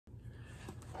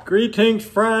Greetings,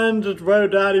 friends. It's Woe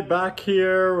Daddy back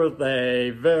here with a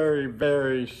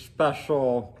very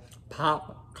special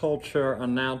pop culture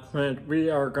announcement. We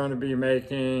are going to be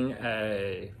making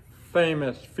a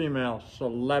famous female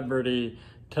celebrity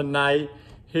tonight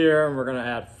here, and we're going to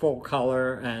add full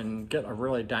color and get a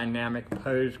really dynamic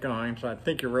pose going. So I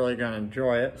think you're really going to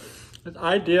enjoy it. This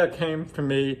idea came to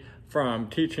me from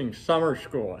teaching summer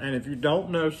school. And if you don't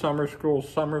know summer school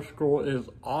is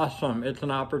awesome. It's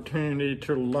an opportunity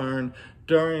to learn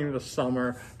during the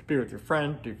summer, to be with your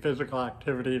friends, do physical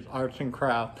activities, arts and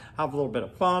crafts, have a little bit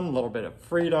of fun, a little bit of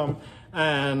freedom,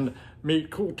 and meet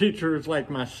cool teachers like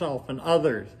myself and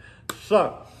others.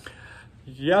 So,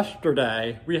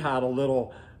 yesterday we had a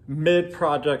little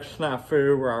mid-project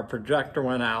snafu where our projector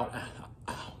went out.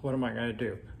 What am I gonna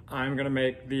do? I'm gonna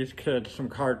make these kids some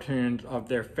cartoons of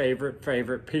their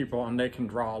favorite people, and they can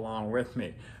draw along with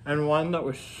me. And one that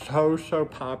was so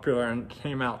popular and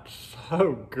came out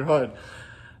so good.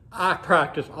 I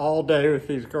practiced all day with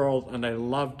these girls and they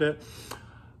loved it.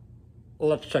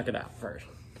 Let's check it out first.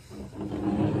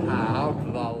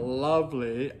 Have the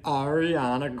lovely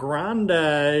Ariana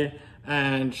Grande.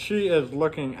 And she is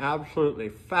looking absolutely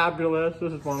fabulous.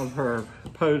 This is one of her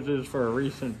poses for a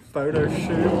recent photo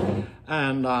shoot.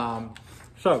 And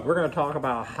so we're gonna talk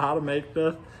about how to make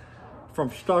this from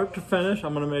start to finish.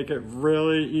 I'm gonna make it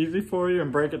really easy for you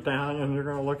and break it down, and you're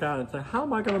gonna look at it and say, how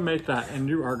am I gonna make that? And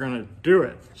you are gonna do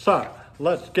it. So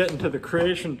let's get into the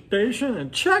creation station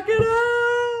and check it out.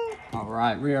 All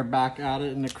right, we are back at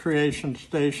it in the creation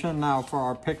station. Now for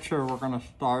our picture, we're gonna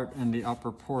start in the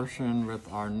upper portion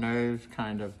with our nose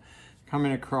kind of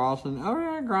coming across. And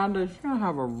Ariana Grande is gonna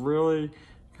have a really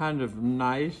kind of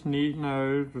nice, neat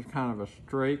nose with kind of a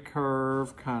straight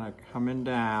curve kind of coming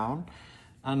down.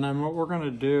 And then what we're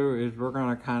gonna do is we're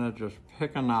gonna kind of just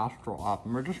pick a nostril up,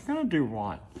 and we're just gonna do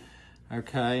one.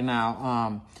 Okay,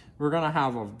 now we're gonna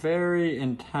have a very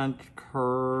intense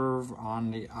curve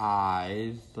on the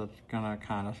eyes that's gonna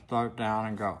kind of start down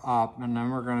and go up, and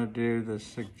then we're gonna do this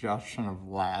suggestion of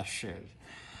lashes.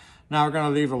 Now we're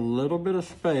gonna leave a little bit of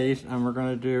space, and we're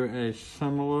gonna do a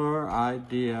similar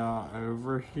idea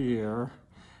over here,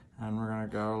 and we're gonna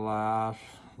go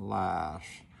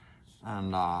lash,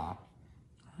 and I'm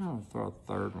gonna throw a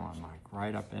third one like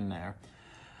right up in there.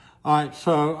 All right,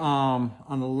 so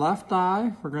on the left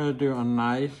eye, we're gonna do a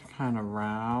nice kind of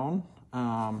round,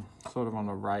 sort of on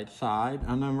the right side,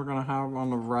 and then we're gonna have on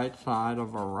the right side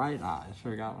of our right eye. So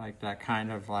we got like that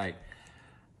kind of like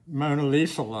Mona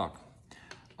Lisa look.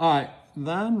 All right,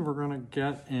 then we're gonna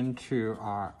get into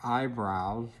our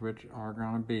eyebrows, which are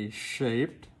gonna be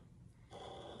shaped,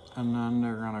 and then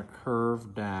they're gonna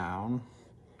curve down,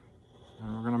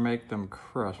 and we're gonna make them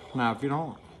crisp. Now, if you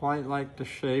don't quite like the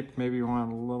shape, maybe you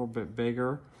want it a little bit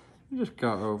bigger, you just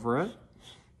go over it.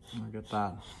 I'll get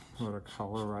that sort of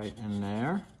color right in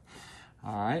there.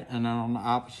 All right, and then on the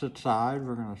opposite side,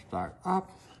 we're gonna start up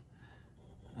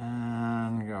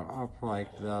and go up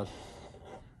like this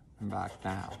and back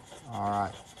down. All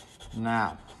right,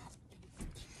 now,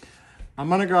 I'm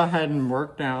gonna go ahead and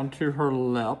work down to her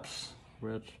lips,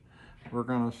 which we're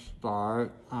gonna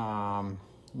start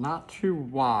not too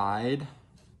wide,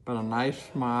 but a nice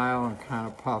smile and kind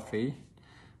of puffy.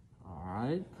 All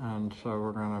right, and so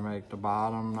we're gonna make the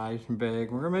bottom nice and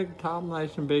big. We're gonna make the top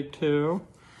nice and big too,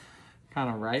 kind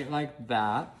of right like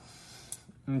that.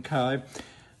 Okay,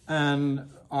 and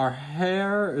our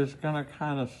hair is gonna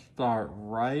kind of start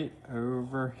right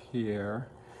over here,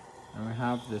 and we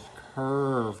have this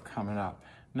curve coming up.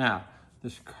 Now,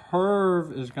 this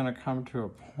curve is gonna come to a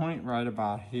point right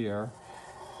about here,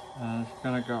 and it's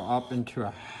gonna go up into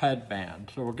a headband.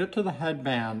 So we'll get to the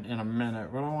headband in a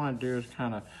minute. What I wanna do is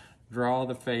kind of draw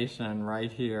the face in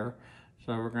right here.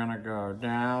 So we're gonna go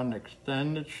down,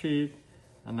 extend the cheek,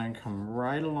 and then come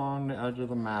right along the edge of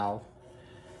the mouth.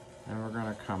 And we're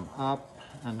gonna come up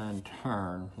and then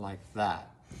turn like that.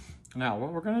 Now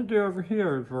what we're gonna do over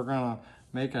here is we're gonna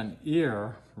make an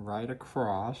ear right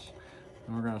across.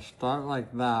 And we're gonna start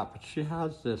like that, but she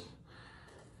has this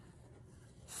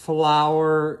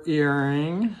flower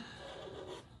earring.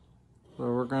 So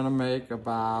we're gonna make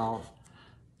about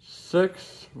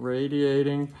 6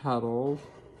 radiating petals,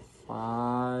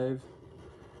 5,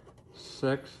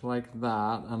 6 like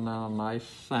that, and then a nice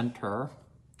center.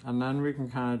 And then we can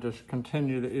kind of just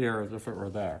continue the ear as if it were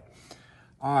there.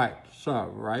 All right, so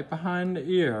right behind the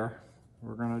ear,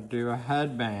 we're gonna do a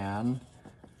headband,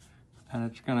 and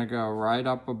it's gonna go right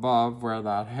up above where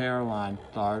that hairline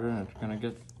started, and it's gonna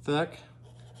get thick,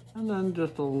 and then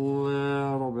just a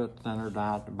little bit thinner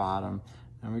down at the bottom,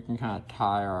 and we can kind of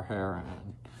tie our hair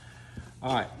in.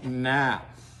 All right, now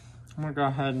I'm gonna go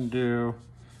ahead and do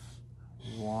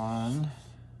 1,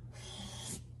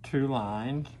 2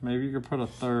 lines. Maybe you could put a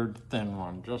third thin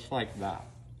one, just like that.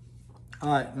 All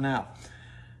right, now,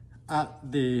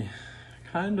 at the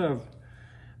kind of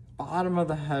bottom of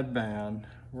the headband,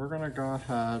 we're gonna go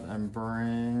ahead and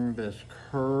bring this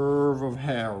curve of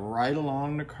hair right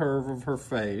along the curve of her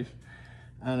face,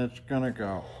 and it's gonna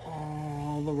go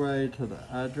all the way to the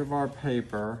edge of our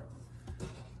paper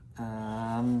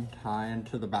and tie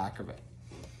into the back of it.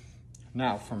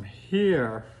 Now from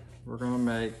here, we're gonna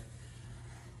make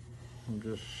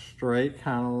just straight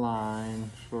kind of lines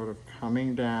sort of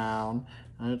coming down,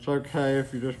 and it's okay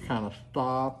if you just kind of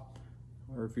stop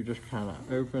or if you just kind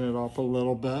of open it up a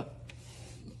little bit.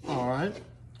 All right,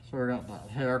 so we got that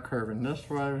hair curving this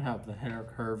way, we have the hair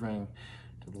curving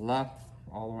to the left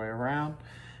all the way around,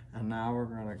 and now we're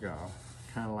gonna go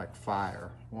kind of like fire.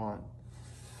 1,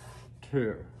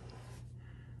 2,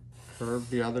 curve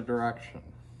the other direction.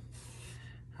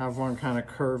 Have one kind of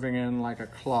curving in like a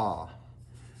claw.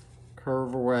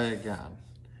 Curve away again.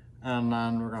 And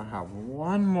then we're gonna have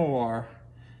one more,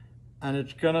 and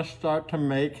it's gonna start to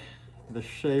make the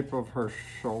shape of her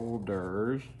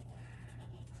shoulders.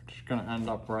 It's gonna end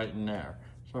up right in there.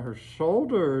 So her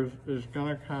shoulders is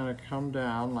gonna kind of come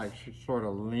down like she's sort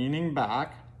of leaning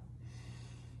back.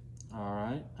 All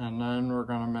right, and then we're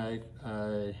gonna make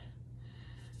a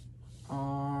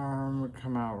arm would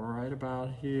come out right about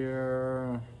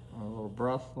here, a little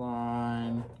breast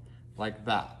line, like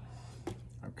that.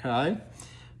 Okay,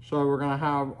 so we're gonna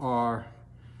have our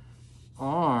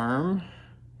arm,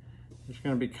 it's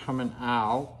gonna be coming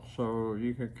out, so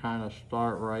you could kind of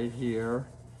start right here,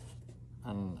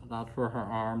 and that's where her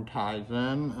arm ties in,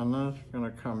 and then it's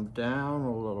gonna come down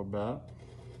a little bit,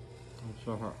 and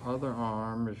so her other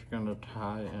arm is gonna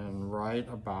tie in right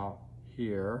about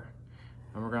here,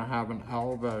 and we're gonna have an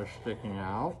elbow sticking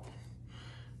out,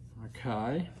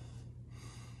 okay?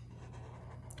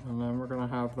 And then we're gonna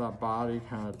have that body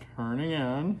kind of turning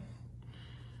in.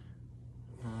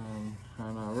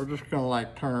 And we're just gonna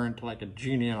like turn her into like a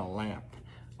genie in a lamp.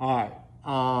 All right,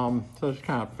 so it's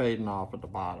kind of fading off at the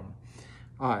bottom.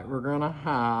 All right, we're gonna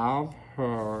have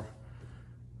her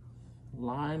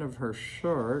line of her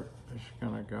shirt is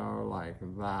gonna go like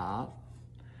that.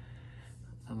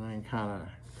 And then kind of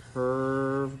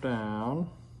curve down.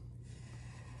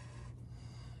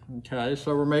 Okay,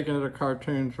 so we're making it a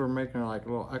cartoon, so we're making it like a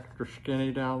little extra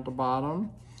skinny down at the bottom.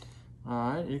 All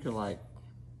right, you can like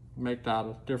make that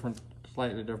a different,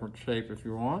 slightly different shape if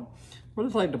you want. But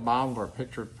it's like the bottom of our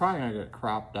picture, it's probably gonna get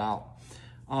cropped out.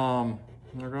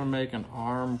 We're gonna make an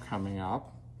arm coming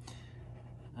up,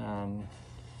 and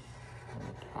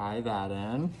tie that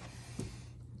in.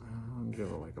 And give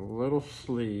it like a little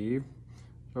sleeve.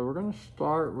 So we're gonna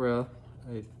start with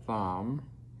a thumb.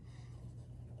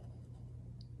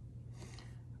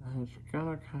 And it's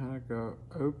gonna kind of go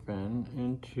open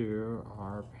into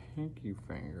our pinky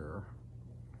finger.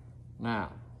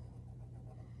 Now,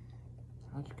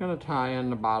 that's gonna tie in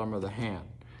the bottom of the hand.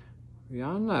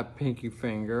 Beyond that pinky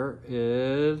finger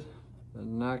is the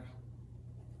next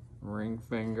ring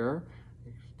finger,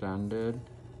 extended,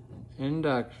 an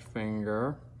index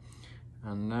finger,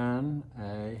 and then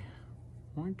a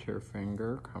pointer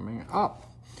finger coming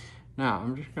up. Now,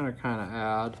 I'm just gonna kind of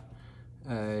add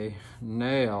a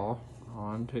nail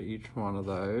onto each one of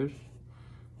those,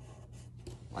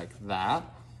 like that.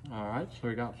 All right, so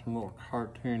we got some little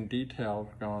cartoon details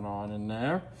going on in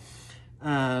there.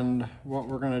 And what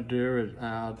we're gonna do is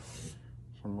add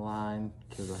some line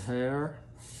to the hair.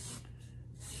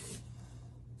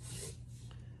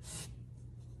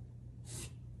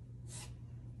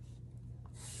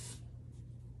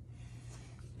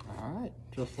 All right,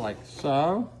 just like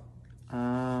so.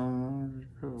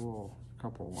 Just put a little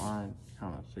couple lines,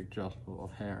 kind of suggest a little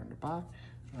hair in the back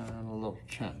and a little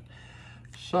chin.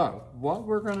 So what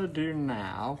we're gonna do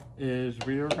now is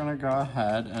we are gonna go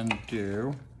ahead and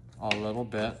do a little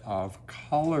bit of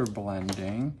color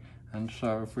blending. And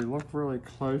so if we look really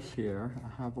close here,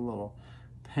 I have a little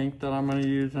pink that I'm gonna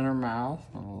use in her mouth,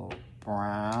 and a little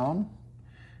brown,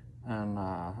 and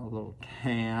a little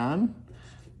tan,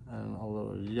 and a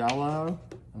little yellow,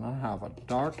 and I have a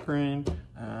dark green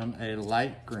and a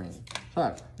light green.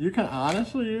 So you can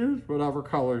honestly use whatever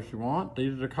colors you want.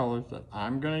 These are the colors that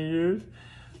I'm gonna use.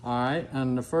 All right,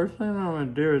 and the first thing I'm gonna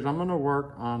do is I'm gonna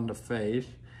work on the face,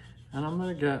 and I'm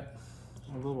gonna get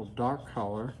a little dark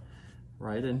color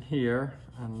right in here,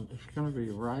 and it's gonna be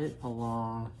right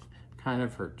along kind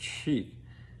of her cheek,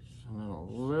 and then a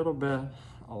little bit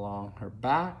along her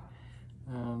back,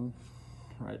 and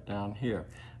right down here.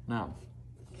 Now,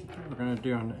 what we're gonna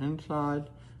do on the inside,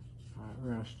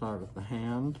 we're gonna start with the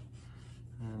hand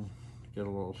and get a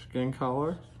little skin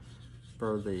color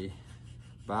for the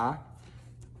back.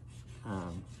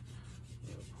 A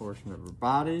portion of her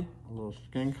body, a little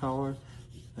skin color.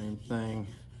 Same thing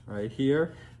right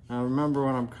here. Now remember,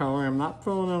 when I'm coloring, I'm not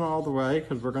filling in all the way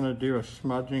because we're going to do a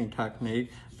smudging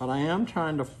technique, but I am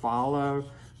trying to follow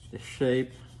the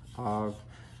shape of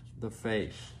the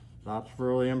face. That's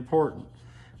really important.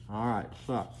 All right,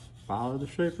 so follow the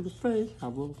shape of the face,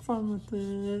 have a little fun with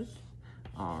it.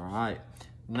 All right,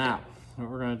 now what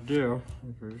we're going to do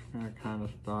is we're just going to kind of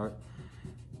start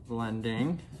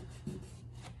blending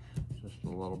just a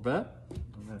little bit.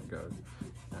 I'm going to go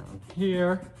down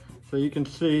here so you can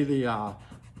see the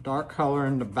dark color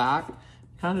in the back.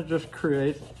 Kind of just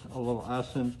creates a little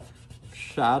essence of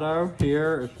shadow.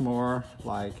 Here it's more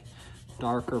like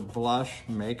darker blush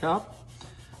makeup,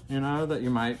 you know, that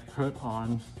you might put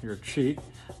on your cheek,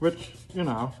 which, you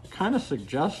know, kind of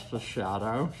suggests a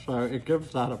shadow. So it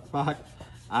gives that effect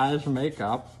as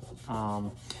makeup,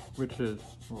 which is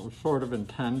what was sort of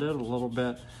intended, a little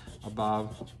bit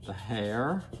above the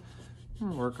hair.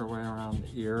 We'll work our way around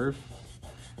the ears.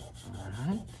 All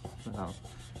right, so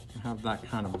you have that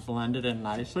kind of blended in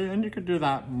nicely, and you could do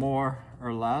that more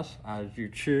or less as you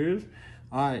choose.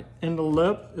 All right, in the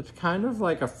lip, it's kind of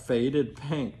like a faded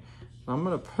pink. So I'm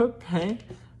gonna put pink,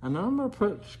 and then I'm gonna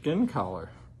put skin color.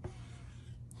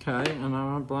 Okay, and I'm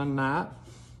gonna blend that.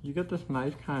 You get this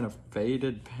nice kind of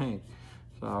faded pink.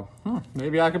 So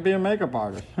maybe I could be a makeup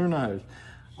artist, who knows?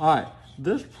 All right,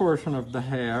 this portion of the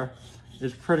hair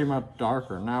is pretty much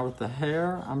darker. Now with the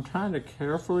hair, I'm trying to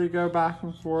carefully go back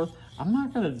and forth. I'm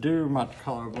not gonna do much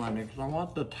color blending because I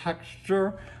want the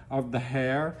texture of the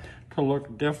hair to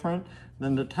look different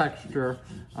than the texture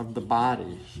of the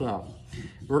body. So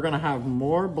we're gonna have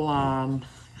more blonde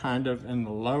kind of in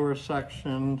the lower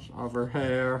sections of her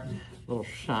hair, a little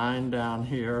shine down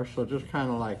here. So just kind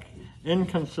of like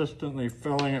inconsistently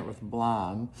filling it with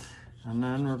blonde. And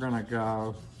then we're gonna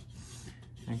go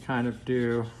and kind of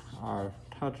do our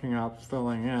touching up,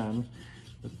 filling in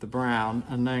with the brown,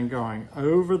 and then going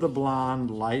over the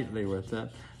blonde lightly with it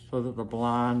so that the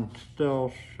blonde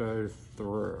still shows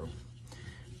through.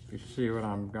 You see what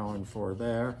I'm going for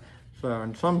there? So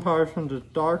in some portions it's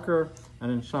darker,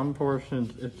 and in some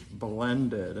portions it's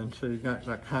blended, and so you got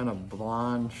that kind of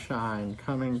blonde shine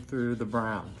coming through the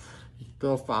brown.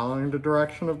 Still following the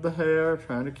direction of the hair,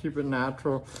 trying to keep it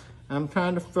natural. I'm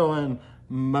trying to fill in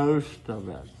most of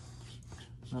it.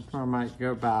 That's where I might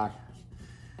go back.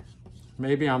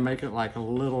 Maybe I'll make it like a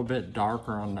little bit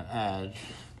darker on the edge,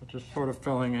 but just sort of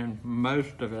filling in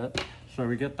most of it so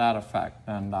we get that effect.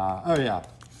 And oh yeah,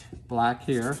 black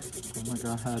here. I'm gonna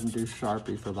go ahead and do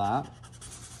Sharpie for that.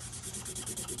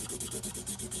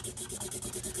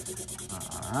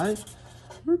 All right,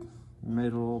 made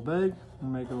it a little big,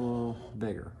 make it a little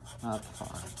bigger. That's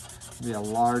fine. Be a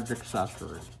large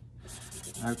accessory.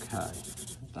 Okay,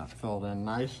 that filled in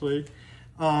nicely.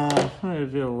 I'm gonna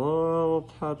do a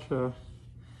little touch of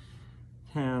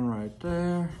tan right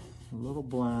there, a little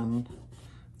blend.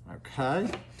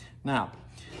 Okay, now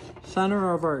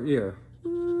center of our ear, a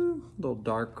little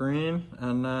dark green,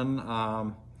 and then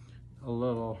a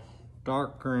little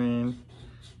dark green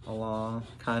along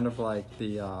kind of like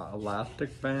the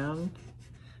elastic band.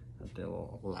 The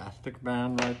little elastic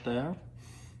band right there.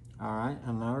 All right,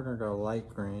 and now we're gonna go light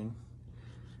green,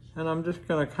 and I'm just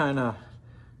gonna kind of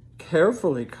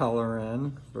carefully color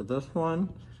in for this one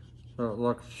so it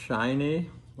looks shiny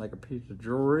like a piece of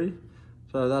jewelry.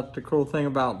 So that's the cool thing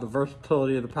about the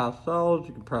versatility of the pastels.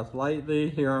 You can press lightly.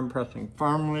 Here I'm pressing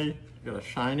firmly, get a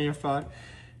shiny effect.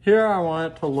 Here I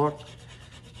want it to look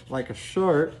like a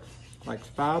shirt, like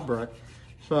fabric.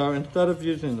 So instead of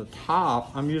using the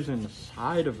top, I'm using the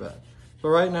side of it. So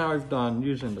right now I've done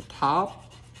using the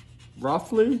top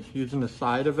roughly, using the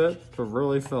side of it to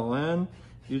really fill in,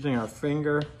 using our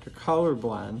finger to color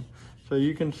blend, so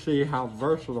you can see how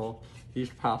versatile these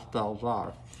pastels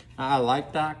are. I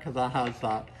like that because that has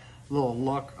that little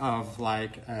look of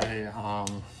like a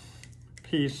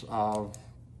piece of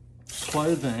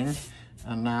clothing.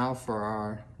 And now for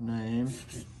our name,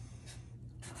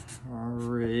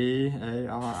 Ariana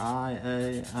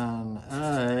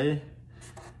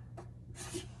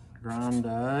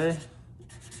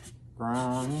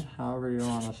Grande, however you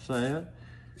want to say it.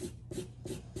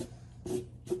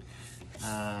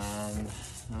 And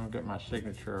I'll get my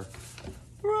signature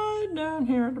right down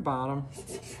here at the bottom.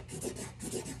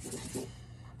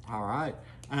 All right,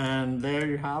 and there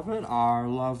you have it, our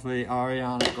lovely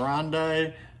Ariana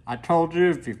Grande I told you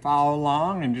if you follow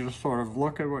along and you just sort of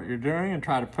look at what you're doing and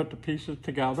try to put the pieces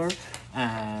together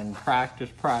and practice,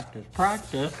 practice,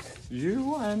 practice, you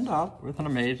will end up with an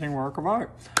amazing work of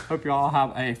art. Hope you all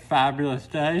have a fabulous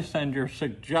day. Send your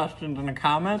suggestions in the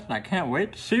comments, and I can't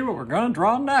wait to see what we're going to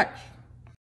draw next.